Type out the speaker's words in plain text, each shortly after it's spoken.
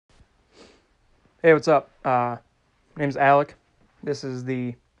Hey, what's up? Name's Alec. This is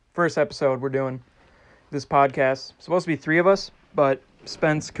the first episode we're doing this podcast. Supposed to be three of us, but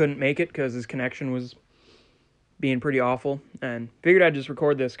Spence couldn't make it because his connection was being pretty awful, and figured I'd just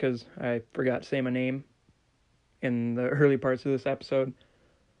record this because I forgot to say my name in the early parts of this episode.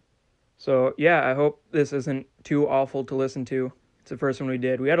 So yeah, I hope this isn't too awful to listen to. It's the first one we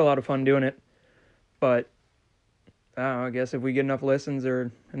did. We had a lot of fun doing it, but I don't know, I guess if we get enough listens or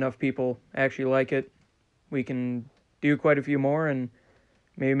enough people actually like it, we can do quite a few more and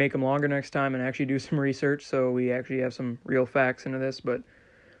maybe make them longer next time and actually do some research so we actually have some real facts into this. But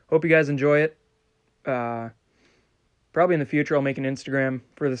hope you guys enjoy it. Probably in the future I'll make an Instagram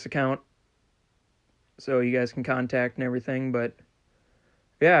for this account so you guys can contact and everything. But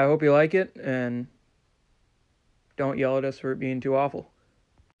yeah, I hope you like it and don't yell at us for it being too awful.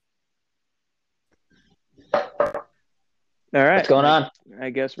 All right. What's going on? I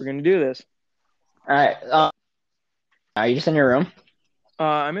guess we're going to do this. All right. Are you just in your room?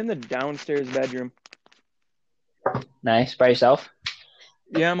 I'm in the downstairs bedroom. Nice. By yourself?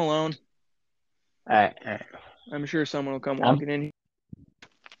 Yeah, I'm alone. All right. All right. I'm sure someone will come walking in.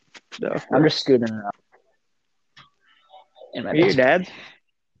 So, I'm just scooting around in my are you your basement. dad's?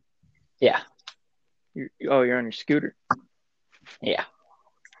 Yeah. You're on your scooter. Yeah.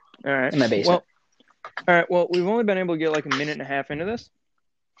 All right. In my basement. Well, we've only been able to get like a minute and a half into this.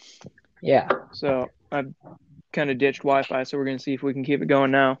 Yeah. So I've kind of ditched Wi-Fi, so we're going to see if we can keep it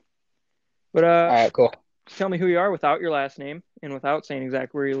going now. But All right. Cool. tell me who you are without your last name and without saying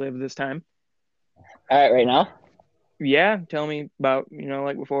exactly where you live this time. All right. Right now? Yeah, tell me about,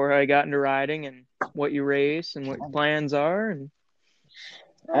 like before how you got into riding and what you race and what your plans are. And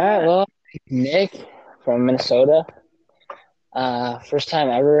All right. Well, Nick from Minnesota. First time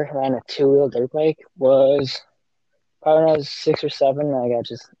ever riding a two-wheel dirt bike was probably when I was 6 or 7. I got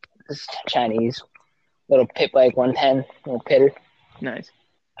just this Chinese little pit bike 110, little pitter. Nice.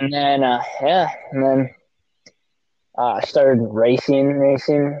 And then, I started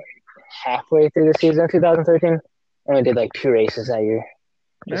racing halfway through the season of 2013. And we did like 2 races that year,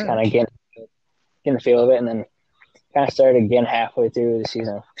 just Yeah. kind of getting the feel of it. And then kind of started again halfway through the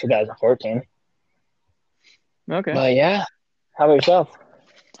season of 2014. Okay. But yeah, how about yourself?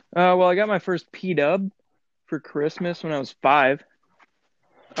 Well, I got my first P-Dub for Christmas when I was 5.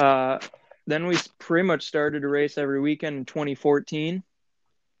 Then we pretty much started to race every weekend in 2014.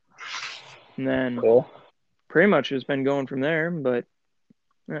 And then Cool. pretty much it's been going from there, but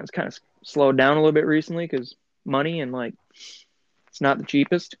it's kind of slowed down a little bit recently because money and like it's not the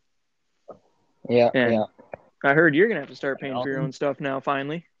cheapest. Yeah, And yeah. I heard you're gonna have to start paying for your own stuff now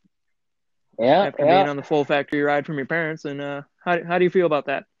finally Yeah, after being yeah. on the full factory ride from your parents. And how do you feel about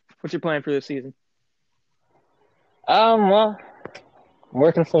that? What's your plan for this season? Well, I'm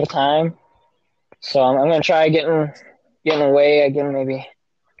working full time, so I'm gonna try getting away again, maybe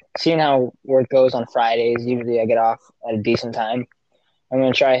seeing how work goes on Fridays. Usually I get off at a decent time. I'm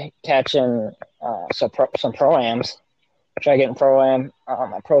gonna try catching some pro-ams. Try getting pro-am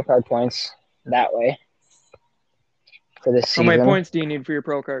my pro card points that way for this How many season. points do you need for your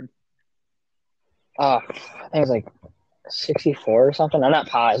pro card? I think it's like 64 or something. I'm not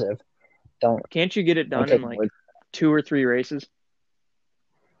positive. Don't Can't you get it done in take my like word. 2 or 3 races?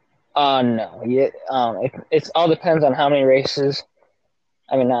 No. Yeah. It's all depends on how many races.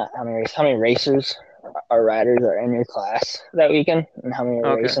 I mean, not how many races. How many racers or riders are in your class that weekend, and how many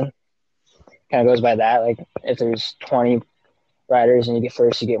are Okay. racing. Kind of goes by that. Like if there's 20 riders and you get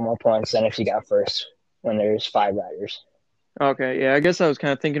first, you get more points than if you got first when there's 5 riders. Okay, yeah, I guess I was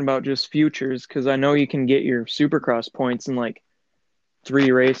kind of thinking about just futures because I know you can get your Supercross points in like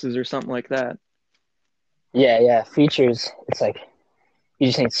 3 races or something like that. Yeah. Features. It's like you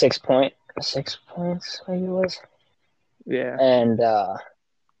just need 6 points, maybe it was. Yeah. And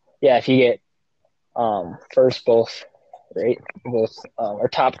yeah, if you get first both, right, both or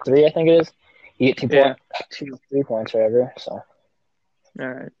top 3, I think it is, you get Yeah. 3 points, whatever. So All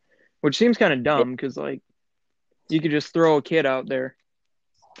right. Which seems kind of yeah, dumb because like you could just throw a kid out there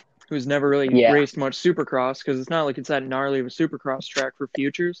who's never really yeah, raced much Supercross because it's not like it's that gnarly of a Supercross track for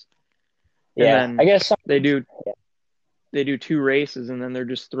futures. And yeah. I then guess they do they do 2 races and then they're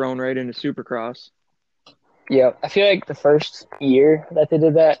just thrown right into Supercross. yeah. I feel like the first year that they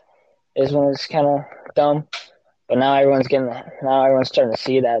did that is when it's kind of dumb. But now everyone's starting to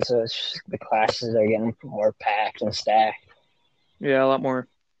see that, so it's just, the classes are getting more packed and stacked. Yeah, a lot more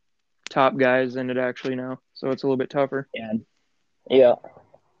top guys in it actually now, so it's a little bit tougher. And yeah,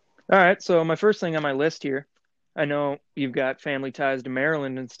 All right, so my first thing on my list here, I know you've got family ties to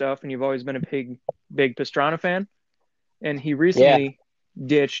Maryland and stuff, and you've always been a big Pastrana fan. And he yeah, recently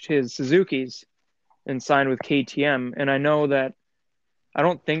ditched his Suzuki's and signed with KTM. And I know that I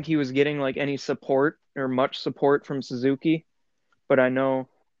don't think he was getting like any support or much support from Suzuki, but I know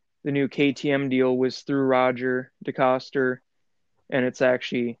the new KTM deal was through Roger DeCoster, and it's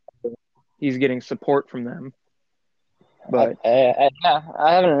actually he's getting support from them. But yeah,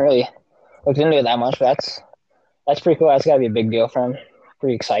 I haven't really looked into it that much, but that's pretty cool. That's got to be a big deal for him.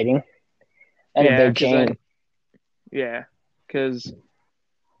 Pretty exciting, and a yeah, big change. because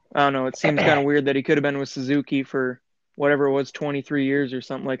I don't know, it seems kind of weird that he could have been with Suzuki for whatever it was, 23 years or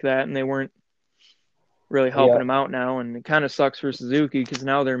something like that, and they weren't really helping him out now. And it kind of sucks for Suzuki because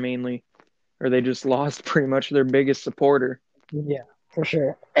now they just lost pretty much their biggest supporter. Yeah, for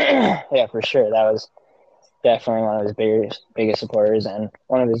sure. Yeah, for sure. That was definitely one of his biggest supporters and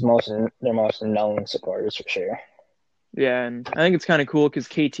one of their most known supporters for sure. Yeah, and I think it's kind of cool because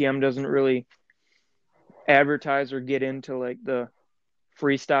KTM doesn't really advertise or get into like the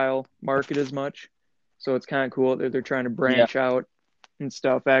freestyle market as much. So it's kind of cool that they're trying to branch out and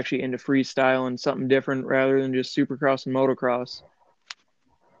stuff actually into freestyle and something different rather than just supercross and motocross.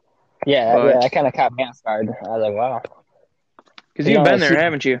 Yeah, that kind of caught me off guard. I was like, wow. Because you've been there,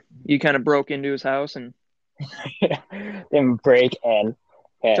 haven't you? You kind of broke into his house and didn't break and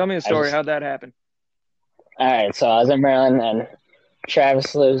tell me the story. How'd that happen? All right, so I was in Maryland and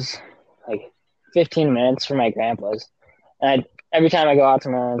Travis lives like 15 minutes from my grandpa's. And every time I go out to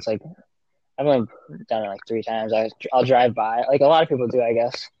Maryland, it's like I've only done it like 3 times. I'll drive by, like a lot of people do, I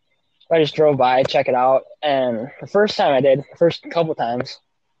guess. I just drove by, check it out, and the first time I did, the first couple times,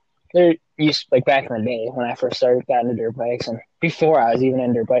 there used like back in the day when I first started getting into dirt bikes, and before I was even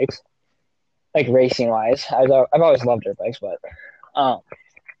in dirt bikes, like racing wise, I've always loved dirt bikes, but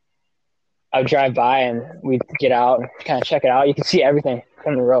I would drive by and we'd get out and kind of check it out. You can see everything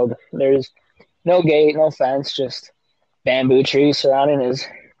from the road. There's no gate, no fence, just bamboo trees surrounding his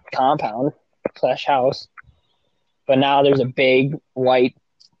compound / house. But now there's a big white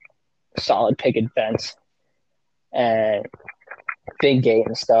solid picket fence and big gate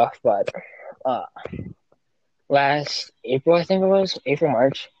and stuff. But last April, I think it was April,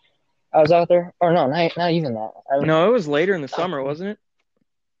 March, I was out there. Or no, not even that. No, it was later in the summer, wasn't it?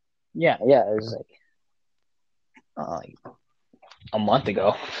 Yeah, it was like a month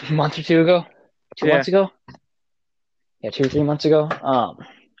ago, a month or 2 ago, 2 months ago. Yeah, 2 or 3 months ago.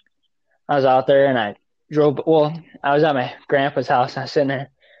 I was out there and I drove. Well, I was at my grandpa's house and I was sitting there.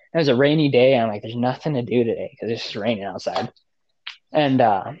 It was a rainy day. And I'm like, there's nothing to do today because it's just raining outside. And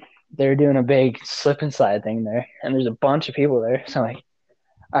they're doing a big slip and slide thing there, and there's a bunch of people there. So I'm like,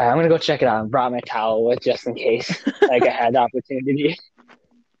 all right, I'm gonna go check it out. And brought my towel with just in case, like I had the opportunity.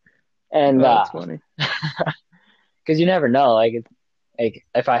 And that's funny. Because you never know. Like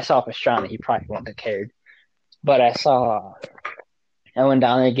if I saw Pastrana, he probably wouldn't have cared. But I went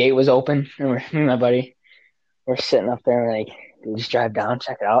down there, the gate was open, and me and my buddy were sitting up there, and we're like, dude, just drive down,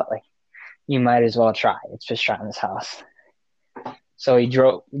 check it out. Like, you might as well try. It's Pastrana's house. So he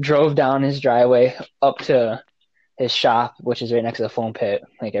drove down his driveway up to his shop, which is right next to the foam pit.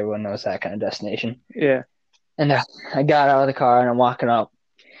 Like, everyone knows that kind of destination. Yeah. And I got out of the car and I'm walking up,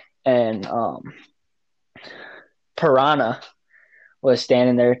 and Piranha was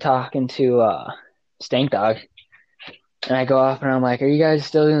standing there talking to Stank Dog. And I go up and I'm like, are you guys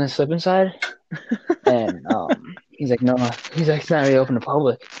still doing the slip and slide? And he's like, no. He's like, it's not really open to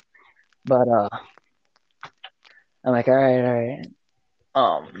public. But I'm like, all right.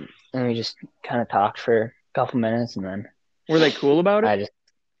 And we just kind of talked for a couple minutes, and then were they cool about it?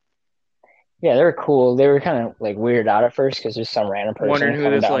 Yeah, they were cool. They were kind of like weirded out at first because there's some random person wondering who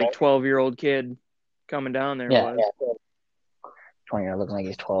this like 12-year-old kid coming down there was. Yeah, 20-year-old looking like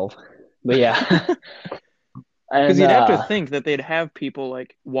he's 12. But yeah, because you'd have to think that they'd have people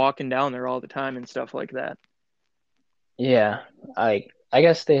like walking down there all the time and stuff like that. Yeah, I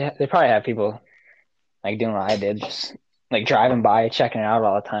guess they probably have people like doing what I did, just like driving by, checking it out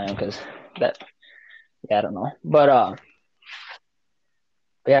all the time. Because I don't know. But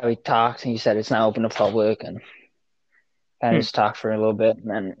yeah, we talked, and he said it's not open to public, and kind of just talked for a little bit, and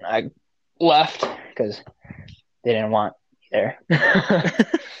then I left because they didn't want me there.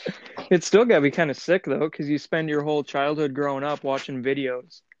 It's still got to be kind of sick, though, because you spend your whole childhood growing up watching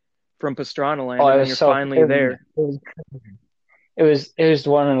videos from Pastrana Land, and then you're finally there. It was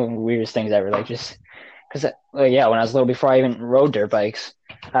one of the weirdest things ever. Like, just because, when I was little, before I even rode dirt bikes,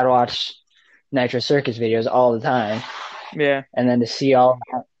 I'd watch Nitro Circus videos all the time. Yeah. And then to see all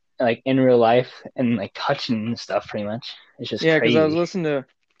that, like, in real life and, like, touching stuff, pretty much, it's just crazy. Yeah, because I was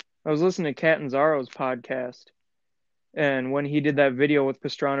listening to Catanzaro's podcast, and when he did that video with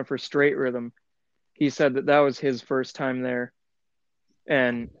Pastrana for Straight Rhythm, he said that was his first time there.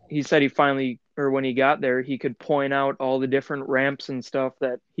 And he said or when he got there, he could point out all the different ramps and stuff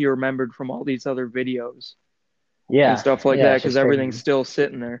that he remembered from all these other videos Yeah. and stuff like Yeah, that it's because just crazy. everything's still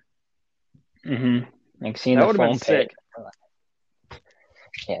sitting there. Like seeing That the would have been foam pit. sick.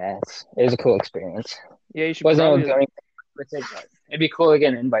 Yeah, it was a cool experience. Yeah, you should Wasn't able probably. to do anything with it, but it'd be cool to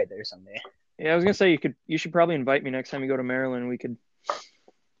get an invite there someday. Yeah, I was gonna say you should probably invite me next time you go to Maryland. We could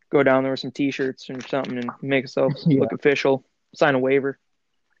go down there with some T-shirts or something and make ourselves Yeah. look official. Sign a waiver.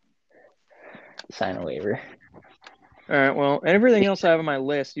 Sign a waiver. All right. Well, everything else I have on my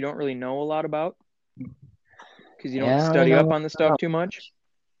list, you don't really know a lot about because you don't study up on the stuff too much.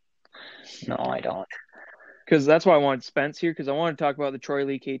 No, I don't. Because that's why I wanted Spence here because I wanted to talk about the Troy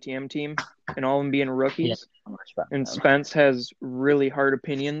Lee KTM team and all of them being rookies. Yeah. And Spence has really hard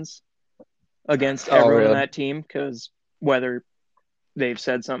opinions against everyone on that team because whether they've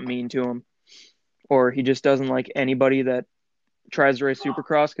said something mean to him or he just doesn't like anybody that tries to race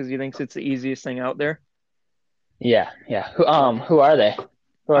Supercross because he thinks it's the easiest thing out there. Yeah. Who are they?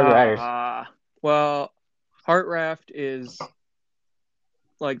 Who are the riders? Well, Hartraft is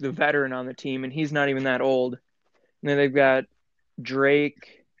like the veteran on the team, and he's not even that old. And then they've got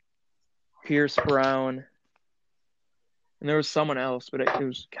Drake, Pierce Brown, and there was someone else, but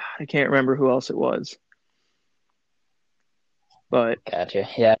I can't remember who else it was. But gotcha.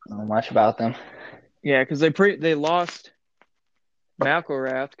 Yeah, I don't know much about them. Yeah, because they lost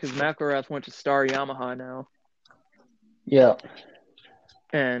McElrath because McElrath went to Star Yamaha now. Yeah.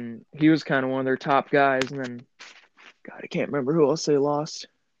 And he was kind of one of their top guys. And then, God, I can't remember who else they lost.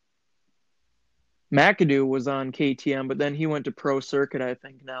 McAdoo was on KTM, but then he went to Pro Circuit, I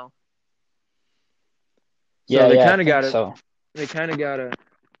think, now. So they kind of got a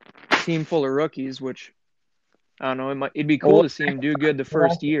team full of rookies, which I don't know. It'd be cool to see him do good the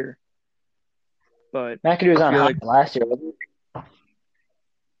first year. But McAdoo was on Honda last year, wasn't he?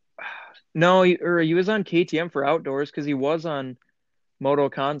 No, he was on KTM for outdoors because he was on Moto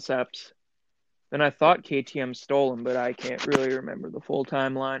Concepts. Then I thought KTM stole him, but I can't really remember the full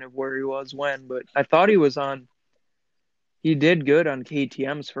timeline of where he was when. But I thought he did good on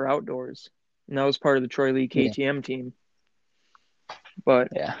KTMs for outdoors. And that was part of the Troy Lee KTM team. But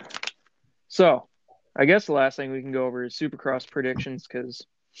yeah. So I guess the last thing we can go over is Supercross predictions because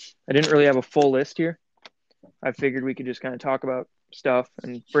I didn't really have a full list here. I figured we could just kind of talk about stuff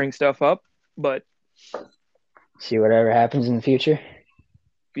and bring stuff up, but see whatever happens in the future.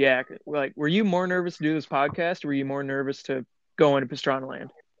 Yeah, like, were you more nervous to do this podcast, or were you more nervous to go into Pastrana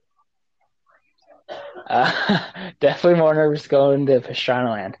Land? Definitely more nervous to go into Pastrana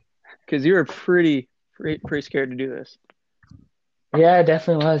Land. Because you were pretty scared to do this. Yeah, it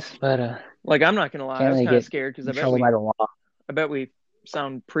definitely was, but like, I'm not gonna lie, I was kind of scared because I bet we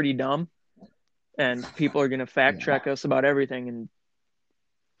sound pretty dumb, and people are gonna fact check us about everything, and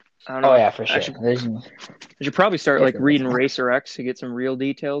I don't know. Oh yeah, for sure. I should probably start reading Racer X to get some real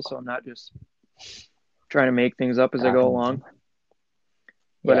details, so I'm not just trying to make things up as I go along.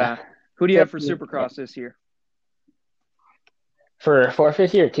 But who do you have for Supercross this year? For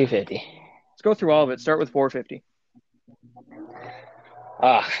 450 or 250? Let's go through all of it. Start with 450.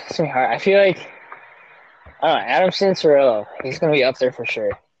 It's gonna be hard. I feel like Adam Cincerillo. He's gonna be up there for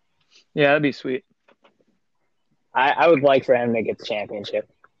sure. Yeah, that'd be sweet. I would like for him to get the championship.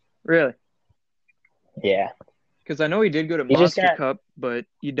 Really? Yeah. Because I know he did go to Monster Cup, but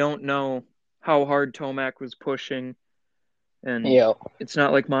you don't know how hard Tomac was pushing. And it's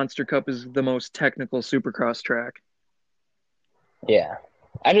not like Monster Cup is the most technical Supercross track. Yeah.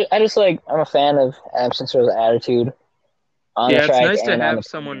 I'm a fan of Adam Cincerillo's attitude on the track. Yeah, it's nice to have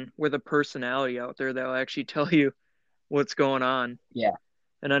someone with a personality out there that'll actually tell you what's going on. Yeah.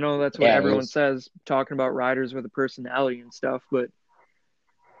 And I know that's what everyone says, talking about riders with a personality and stuff, but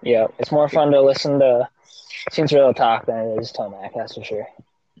yeah, it's more fun to listen to Cincerillo talk than it is Tomac, that's for sure.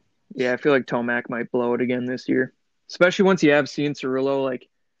 Yeah, I feel like Tomac might blow it again this year. Especially once you have Cincerillo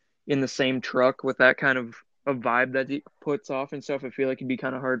in the same truck with that kind of a vibe that he puts off and stuff. I feel like it'd be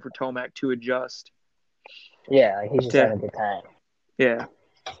kind of hard for Tomac to adjust. Yeah, he's just having a good time. Yeah.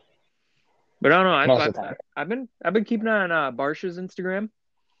 But I don't know. I've been keeping an eye on Barcia's Instagram.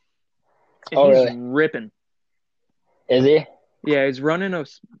 And he's really? Ripping. Is he? Yeah, he's running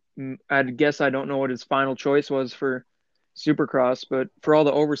I guess I don't know what his final choice was for Supercross, but for all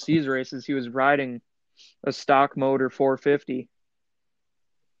the overseas races, he was riding a stock motor 450.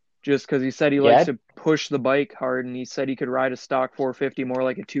 Just because he said he likes to push the bike hard, and he said he could ride a stock 450 more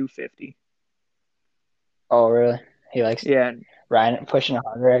like a 250. Oh, really? He likes riding, pushing it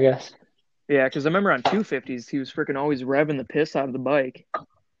harder, I guess. Yeah, because I remember on 250s, he was freaking always revving the piss out of the bike.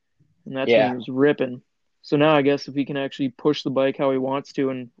 And that's when he was ripping. So now I guess if he can actually push the bike how he wants to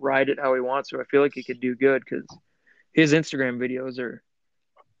and ride it how he wants to, I feel like he could do good because his Instagram videos are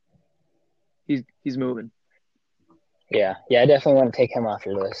he's moving. Yeah, I definitely want to take him off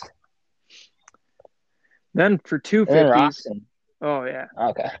your list. Then for And then 250s, Roxon. oh yeah,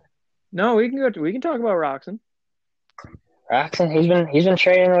 Okay, no, we can talk about Roxon. Roxon. He's been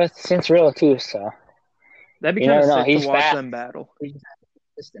training with Cincerillo too, so That'd be you kind of never know. sick to He's watch fast. them battle. He's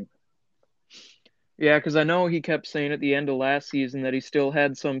consistent. Yeah, because I know he kept saying at the end of last season that he still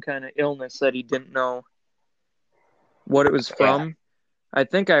had some kind of illness that he didn't know what it was Yeah, from. I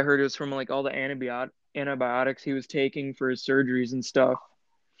think I heard it was from like all the antibiotics he was taking for his surgeries and stuff.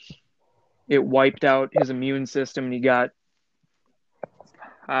 It wiped out his immune system and he got,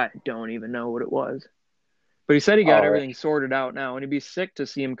 I don't even know what it was. But he said he got all right. everything sorted out now, and it'd be sick to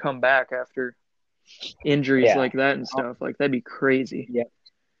see him come back after injuries Yeah, like that and stuff. Like, that'd be crazy. yeah,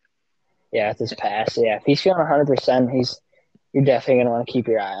 yeah. It's his pass. Yeah, if he's feeling 100%, you're definitely gonna want to keep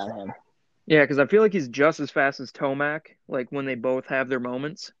your eye on him. Yeah, because I feel like he's just as fast as Tomac, like when they both have their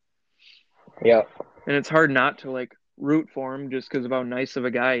moments. Yep. And it's hard not to like root for him just because of how nice of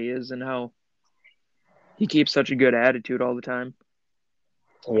a guy he is and how he keeps such a good attitude all the time.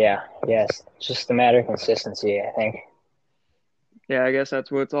 Yeah. Yes. It's just a matter of consistency, I think. Yeah, I guess that's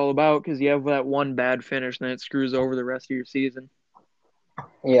what it's all about because you have that one bad finish and then it screws over the rest of your season.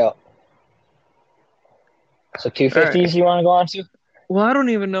 Yep. So All right. 250s you want to go on to? Well, I don't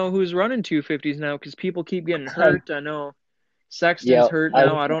even know who's running 250s now because people keep getting hurt. I know Sexton's Yep. hurt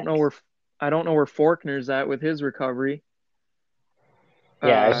now. I don't know where Forkner's at with his recovery.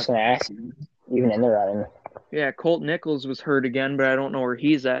 Yeah, I was just gonna ask you, even in the running. Yeah, Colt Nichols was hurt again, but I don't know where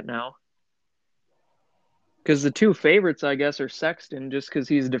he's at now. Because the two favorites, I guess, are Sexton just because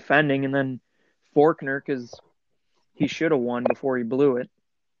he's defending, and then Forkner because he should have won before he blew it.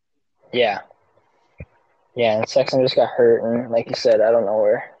 Yeah. Yeah, and Sexton just got hurt, and like you said, I don't know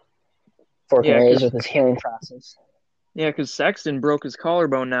where Forkner is with his healing process. Yeah, because Sexton broke his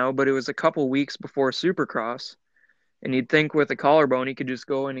collarbone now, but it was a couple weeks before Supercross. And you'd think with a collarbone, he could just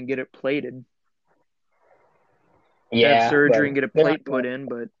go in and get it plated. Have Yeah, surgery but and get a they're plate not put in,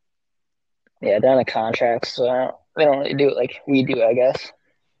 but yeah, they're on a contract, so they don't really do it like we do, I guess.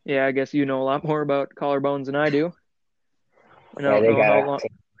 yeah, I guess you know a lot more about collarbones than I do. And I Yeah, don't they know how gotta long.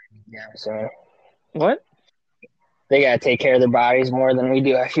 take, so What? they gotta take care of their bodies more than we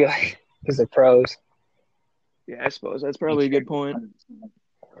do. I feel like because they're pros. Yeah, I suppose that's probably a good point.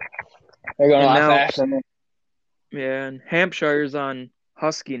 They're going a And lot now, faster than yeah, and Hampshire's on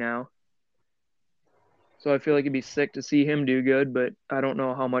Husky now. So I feel like it'd be sick to see him do good, but I don't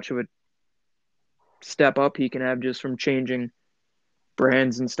know how much of a step up he can have just from changing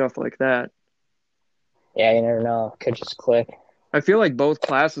brands and stuff like that. yeah, you never know. Could just click. I feel like both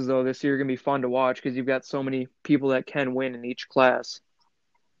classes though this year are gonna be fun to watch because you've got so many people that can win in each class.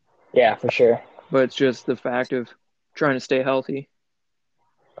 Yeah, for sure. But it's just the fact of trying to stay healthy.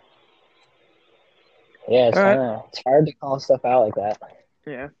 Yeah, All right. it's hard to call stuff out like that.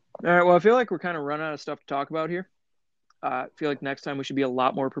 Yeah. All right. Well, I feel like we're kind of running out of stuff to talk about here. I feel like next time we should be a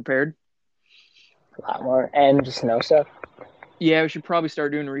lot more prepared. A lot more and just know stuff. Yeah, we should probably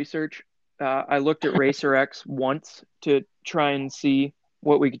start doing research. I looked at Racer X once to try and see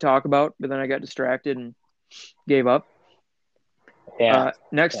what we could talk about, but then I got distracted and gave up. Yeah.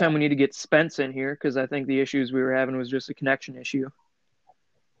 Next time we need to get Spence in here because I think the issues we were having was just a connection issue.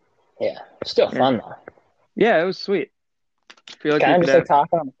 Yeah. Still fun though. Yeah, it was sweet. I feel like Kind we of could just like have.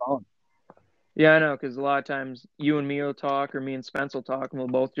 talking on the phone. Yeah, I know, because a lot of times you and me will talk, or me and Spence will talk, and we'll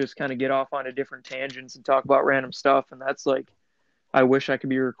both just kind of get off onto different tangents and talk about random stuff. And that's like, I wish I could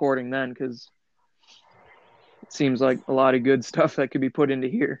be recording then, because it seems like a lot of good stuff that could be put into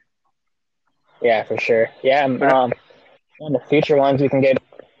here. Yeah, for sure. Yeah, in the future ones we can get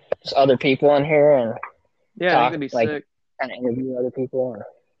just other people in here and Yeah, I think talk, that'd be like sick. kind of interview other people.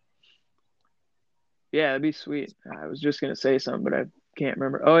 Yeah, that'd be sweet. I was just gonna say something, but I can't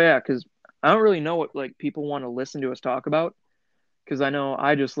remember. Oh yeah, because I don't really know what like people want to listen to us talk about. Because I know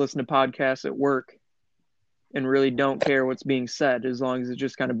I just listen to podcasts at work and really don't care what's being said as long as it's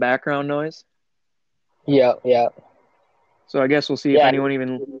just kind of background noise. Yep. So I guess we'll see if Yeah, anyone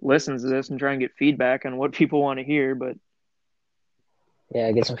even listens to this and try and get feedback on what people want to hear. But yeah,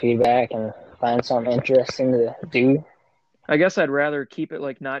 get some feedback and find something interesting to do. I guess I'd rather keep it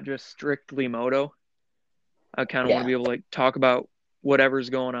like not just strictly moto. I kind of want to Yeah, be able to like talk about whatever's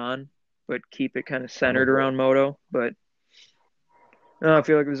going on, but keep it kind of centered around moto. But I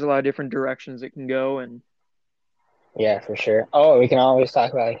feel like there's a lot of different directions it can go. And yeah, for sure. Oh, we can always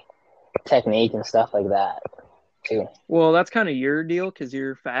talk about like, technique and stuff like that too. well, that's kind of your deal because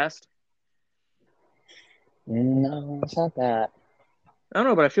you're fast. No, it's not that. I don't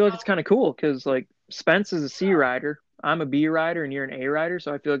know, but I feel like it's kind of cool because like Spence is a C rider, I'm a B rider, and you're an A rider,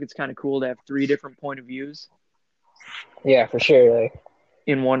 so I feel like it's kind of cool to have three different point of views Yeah, for sure. Like,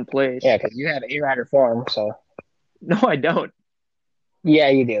 in one yeah, place. because you have A rider form, so No, I don't. yeah,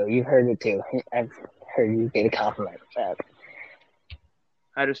 you do. You've heard it too. I've heard you get a compliment for that.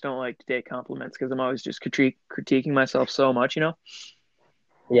 I just don't like to take compliments because I'm always just critiquing myself so much, you know?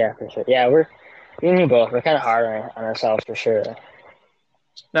 Yeah, for sure. Yeah, we're me and you both. We're kind of hard on ourselves for sure.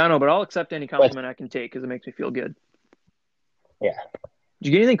 I don't know, but I'll accept any But compliment I can take because it makes me feel good. yeah. Did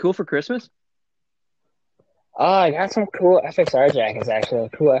you get anything cool for Christmas? Oh, I got some cool FXR jackets actually. A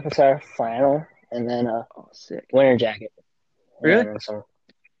cool FXR flannel, and then a Oh, sick. winter jacket, and Really? then some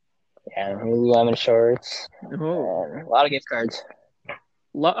Lululemon shorts, Oh, and a lot of gift cards.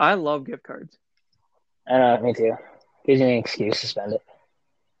 I love gift cards. I know, me too. Gives you an excuse to spend it.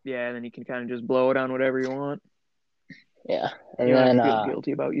 Yeah, and then you can kind of just blow it on whatever you want. Yeah, You and don't have to then feel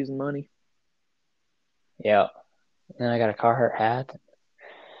guilty about using money. yeah, and then I got a Carhartt hat,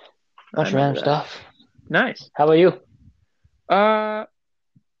 I bunch of remember random that. stuff. Nice. How about you? Uh,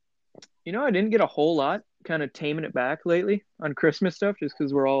 I didn't get a whole lot. Kind of taming it back lately on Christmas stuff, just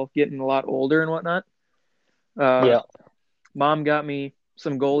because we're all getting a lot older and whatnot. Uh, Yeah, Mom got me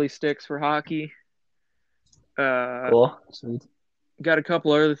some goalie sticks for hockey. Uh, cool, sweet. got a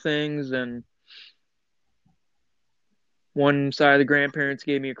couple other things, and one side of the grandparents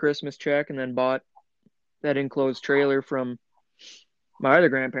gave me a Christmas check, and then bought that enclosed trailer from my other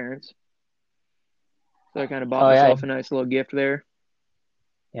grandparents. So I kind of bought Oh yeah, myself a nice little gift there.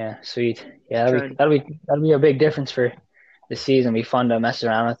 yeah, sweet. Yeah, Trying, that'll be a big difference for the season. Be fun to mess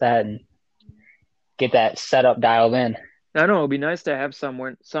around with that and get that setup dialed in. I don't know, it'd be nice to have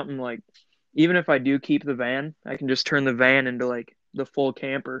something like, even if I do keep the van, I can just turn the van into like the full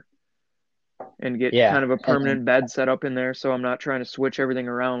camper and get Yeah, kind of a and then permanent bed set up in there so I'm not trying to switch everything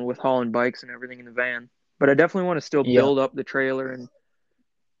around with hauling bikes and everything in the van. But I definitely want to still yeah, build up the trailer and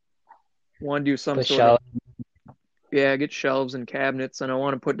want to do some put sort of, shelves. yeah, get shelves and cabinets, and I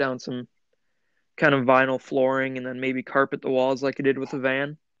want to put down some kind of vinyl flooring and then maybe carpet the walls like I did with the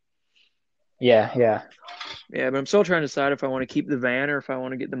van. Yeah, yeah, Yeah, but I'm still trying to decide if I want to keep the van or if I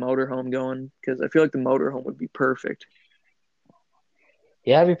want to get the motorhome going because I feel like the motorhome would be perfect.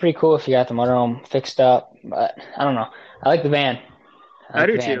 yeah. It'd be pretty cool if you got the motorhome fixed up. But I don't know. I like the van. I I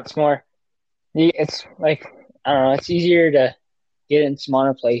like the do van. too. It's more. It's like I don't know. It's easier to get in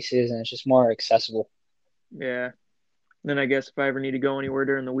smaller places, and it's just more accessible. Yeah. Then I guess if I ever need to go anywhere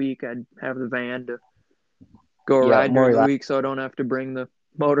during the week, I'd have the van to go a Yeah, ride more during the relaxed. week so I don't have to bring the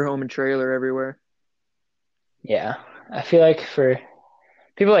motorhome and trailer everywhere. Yeah, I feel like for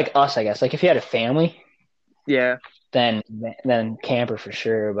people like us, I guess, like if you had a family, Yeah. then camper for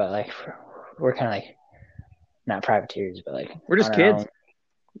sure. But like we're kind of like not privateers, but like We're just on our own. kids.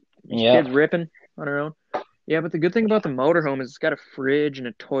 Just Yep. kids ripping on our own. Yeah, but the good thing about the motorhome is it's got a fridge and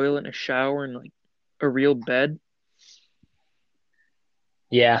a toilet and a shower and like a real bed.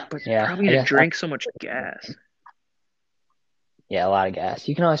 Yeah, But it's yeah. probably I gonna guess. drink so much gas. Yeah, a lot of gas.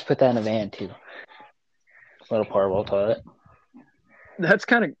 You can always put that in a van too. Little portable toilet. That's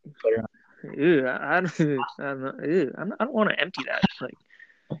kind of Put it on. ew, I don't know. Ew, I don't want to empty that. Like,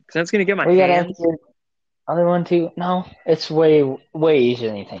 'cause that's gonna get my Or you gotta empty hands. your other one too. No, it's way easier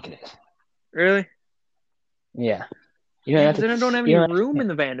than you think it is. Really? Yeah, you don't Yeah, have because then I don't to. have any You don't have room to in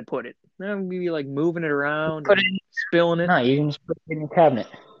the van to put it. Then I'm gonna be like moving it around put and it. spilling it. No, you can just put it in your cabinet,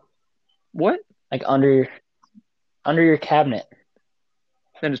 What? like under your cabinet,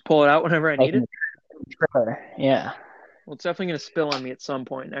 Then just pull it out whenever I like need in it. the trailer. Yeah, Well, it's definitely gonna spill on me at some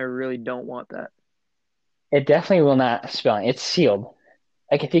point, and I really don't want that. it definitely will not spill. It's sealed.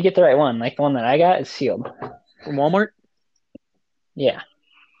 Like if you get the right one, like the one that I got, is sealed. From Walmart? Yeah,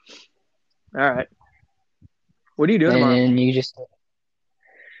 All right. What are you doing and tomorrow? then you just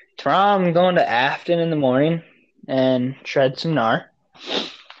tomorrow I'm going to Afton in the morning and shred some gnar.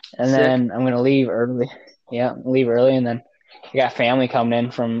 And Sick. then I'm gonna leave early. Yeah, leave early, and then I got family coming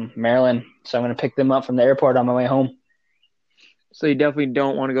in from Maryland, so I'm gonna pick them up from the airport on my way home. So you definitely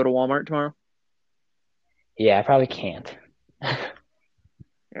don't want to go to Walmart tomorrow? Yeah, I probably can't.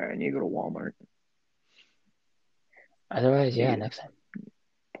 All right, I need to go to Walmart. Otherwise, Need yeah, a next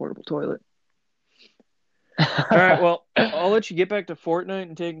portable toilet. All right, time. well, I'll let you get back to Fortnite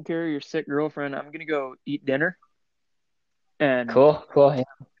and taking care of your sick girlfriend. I'm gonna go eat dinner. And Cool, cool. Yeah.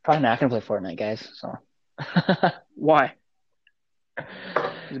 Probably not gonna play Fortnite, guys. So. why?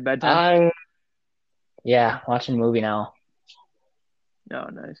 Is it bedtime? I'm yeah, watching a movie now. Oh,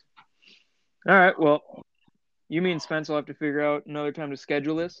 nice. All right, well, you, me, and Spence will have to figure out another time to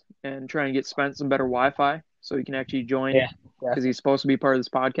schedule this and try and get Spence some better Wi-Fi. so he can actually join Yeah. because he's supposed to be part of this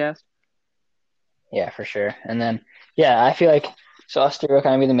podcast. Yeah, for sure. And then, yeah, I feel like so us three will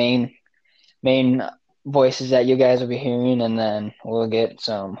kind of be the main voices that you guys will be hearing, and then we'll get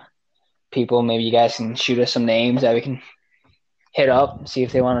some people. Maybe you guys can shoot us some names that we can hit up and see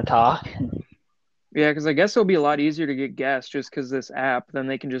if they want to talk. Yeah, because I guess it'll be a lot easier to get guests just because this app. Then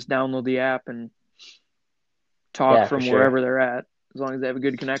they can just download the app and talk Yeah, for from sure. wherever they're at, as long as they have a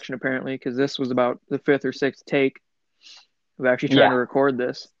good connection, apparently. Because this was about the 5th or 6th take of actually trying to record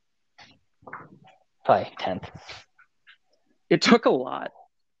this. Probably 10th. It took a lot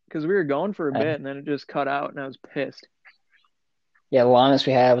because we were going for a bit and then it just cut out, and I was pissed. Yeah, the longest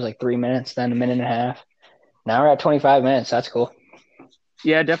we had was like 3 minutes, then a minute and a half. Now we're at 25 minutes. That's cool.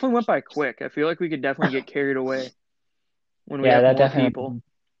 Yeah, it definitely went by quick. I feel like we could definitely get carried away when we have more people.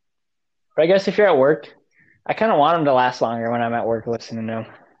 But I guess if you're at work, I kind of want them to last longer when I'm at work listening to them.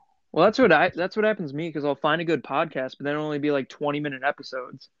 Well, that's what happens to me because I'll find a good podcast, but then it'll only be like 20-minute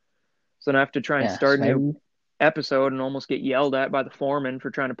episodes. So then I have to try and start a new episode and almost get yelled at by the foreman for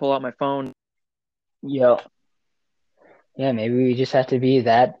trying to pull out my phone. Yo. Yeah, maybe we just have to be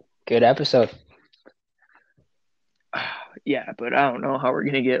that good episode. Yeah, but I don't know how we're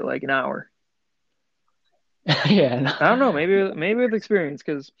gonna get like an hour. Yeah, no. I don't know. Maybe with experience,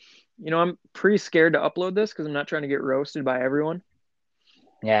 because I'm pretty scared to upload this because I'm not trying to get roasted by everyone.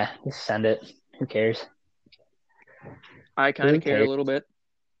 Yeah, just send it. Who cares? I kind of care a little bit.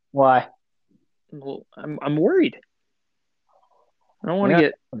 Why? Well, I'm worried. I don't want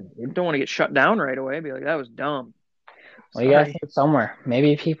to get shut down right away. Be like, that was dumb. Well, you gotta start somewhere.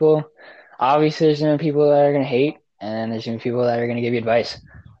 Maybe people. Obviously, there's gonna be people that are gonna hate, and there's gonna be people that are gonna give you advice.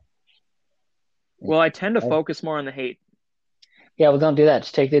 Well, I tend to focus more on the hate. Yeah, well, don't do that.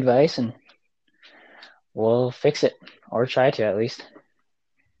 Just take the advice, and we'll fix it, or try to at least.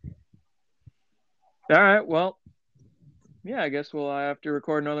 All right. Well, yeah, I guess we'll have to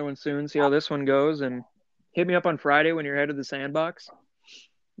record another one soon. See how this one goes, and hit me up on Friday when you're headed to the sandbox.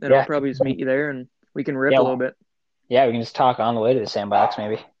 Then I'll probably just meet you there, and we can rip a little bit. Yeah, we can just talk on the way to the sandbox,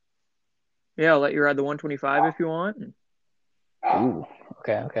 maybe. Yeah, I'll let you ride the 125 if you want. Ooh,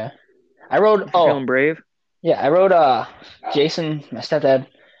 okay. I rode. Feeling brave? Yeah, I rode. Jason, my stepdad.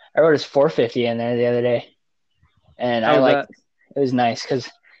 I rode his 450 in there the other day, and I liked it. It was nice because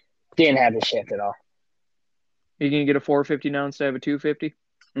didn't have to shift at all. You gonna get a 450 now instead of a 250?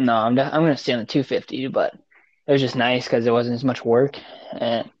 No, I'm gonna stay on the 250, but it was just nice because it wasn't as much work,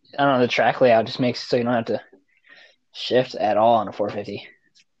 and I don't know, the track layout just makes it so you don't have to shift at all on a 450.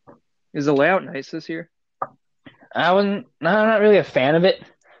 Is the layout nice this year? I'm not really a fan of it.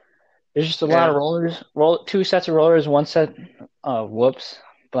 There's just a lot of rollers. 2 sets of rollers, 1 set of whoops,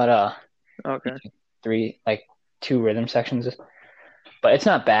 but okay, 2 rhythm sections. But it's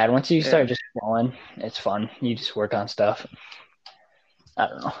not bad. Once you start just flowing, it's fun. You just work on stuff. I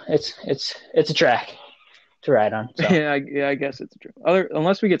don't know. It's a track to ride on. So. Yeah, I guess it's a track.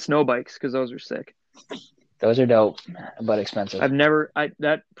 Unless we get snow bikes, because those are sick. Those are dope, but expensive.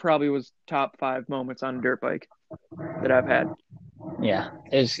 That probably was top 5 moments on a dirt bike that I've had. Yeah,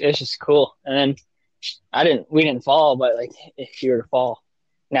 it's just cool. And then we didn't fall, but like if you were to fall,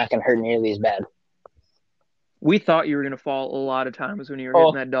 not gonna hurt nearly as bad. We thought you were gonna fall a lot of times when you were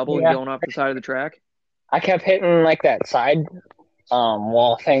hitting that double and going off the side of the track. I kept hitting like that side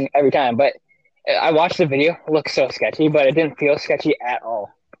wall thing every time, but I watched the video. It looked so sketchy, but it didn't feel sketchy at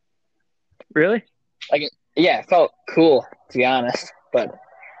all. Really? It felt cool, to be honest. But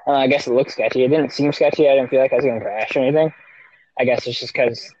I guess it looked sketchy. It didn't seem sketchy. I didn't feel like I was going to crash or anything. I guess it's just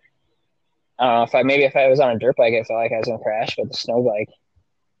because, I don't know, if I was on a dirt bike, I felt like I was going to crash, but the snow bike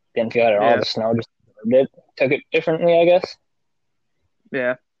didn't feel it at all. The snow just took it differently, I guess.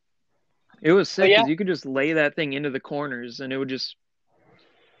 Yeah. It was sick because you could just lay that thing into the corners and it would just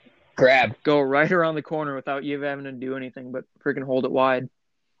go right around the corner without you having to do anything but freaking hold it wide.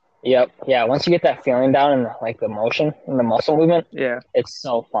 Yep. Yeah. Once you get that feeling down and like the motion and the muscle movement, it's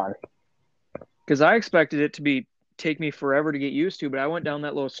so fun. Because I expected it to take me forever to get used to, but I went down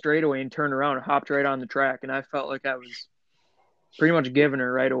that little straightaway and turned around and hopped right on the track, and I felt like I was pretty much giving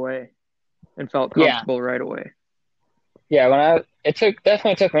her right away, and felt comfortable right away. Yeah, it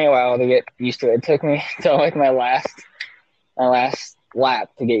definitely took me a while to get used to it. It took me till like my last lap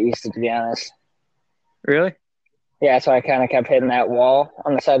to get used to be honest. Really? Yeah, so I kind of kept hitting that wall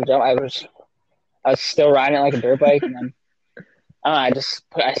on the side of the jump. I was still riding it like a dirt bike, and then I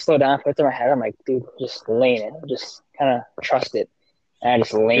slowed down, put it in my head. I'm like, dude, just lean it, just kind of trust it. And I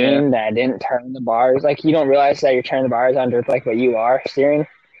just leaned, and I didn't turn the bars. Like you don't realize that you're turning the bars on dirt bike, but you are steering.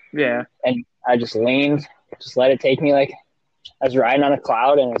 Yeah. And I just leaned, just let it take me like I was riding on a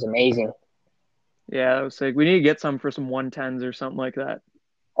cloud, and it was amazing. Yeah, that was sick. We need to get some for some 110s or something like that.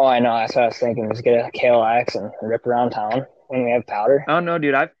 Oh, I know. That's what I was thinking. Just get a KLX and rip around town when we have powder. I don't know,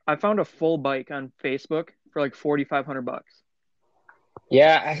 dude. I found a full bike on Facebook for like $4,500.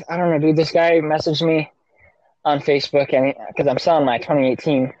 Yeah, I don't know, dude. This guy messaged me on Facebook, and because I'm selling my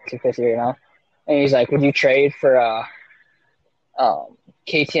 2018 250 right now, and he's like, "Would you trade for a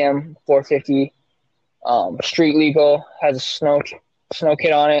KTM 450 street legal, has a snow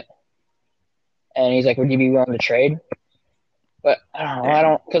kit on it?" And he's like, "Would you be willing to trade?" But I don't know. I Damn.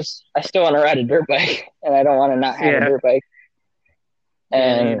 don't, because I still want to ride a dirt bike, and I don't want to not have a Yeah. dirt bike.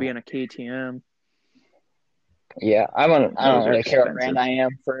 Yeah, then you'd And be in a KTM. yeah, I Those don't are really care what brand expensive. I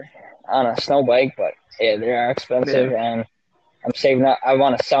am for on a snow bike, but yeah, they are Yeah. expensive, and I'm saving up. I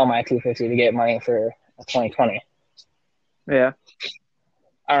want to sell my 250 to get money for a 2020. Yeah.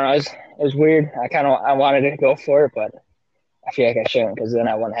 I don't know. It was weird. I wanted to go for it, but I feel like I shouldn't because then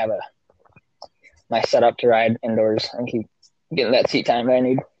I wouldn't have my setup to ride indoors and keep getting that seat time that I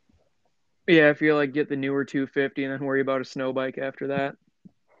need. Yeah, I feel like get the newer 250 and then worry about a snow bike after that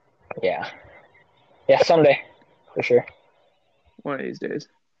Yeah, yeah, someday for sure. one of these days.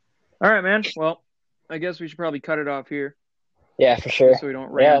 All right, man. Well, I guess we should probably cut it off here Yeah, for sure. just so we don't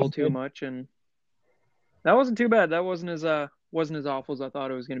Yeah, ramble that's too good. much. And that wasn't too bad. That wasn't as awful as I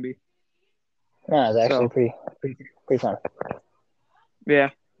thought it was gonna be. No, it's actually So pretty fun. yeah.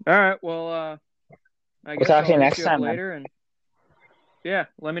 All right. Well, I We'll guess talk to I'll you hit next you up time, man. later and yeah,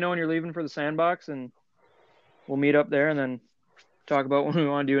 let me know when you're leaving for the sandbox and we'll meet up there and then talk about when we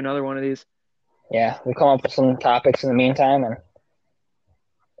want to do another one of these. Yeah, we'll come up with some topics in the meantime and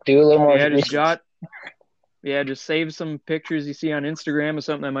do a little more Yeah, research. just save some pictures you see on Instagram of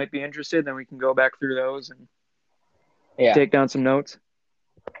something that might be interested. Then we can go back through those and Yeah. take down some notes.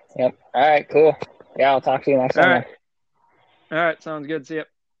 Yep. All right. Cool. Yeah, I'll talk to you next All time, right. man. All right. Sounds good. See ya.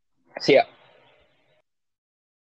 See ya.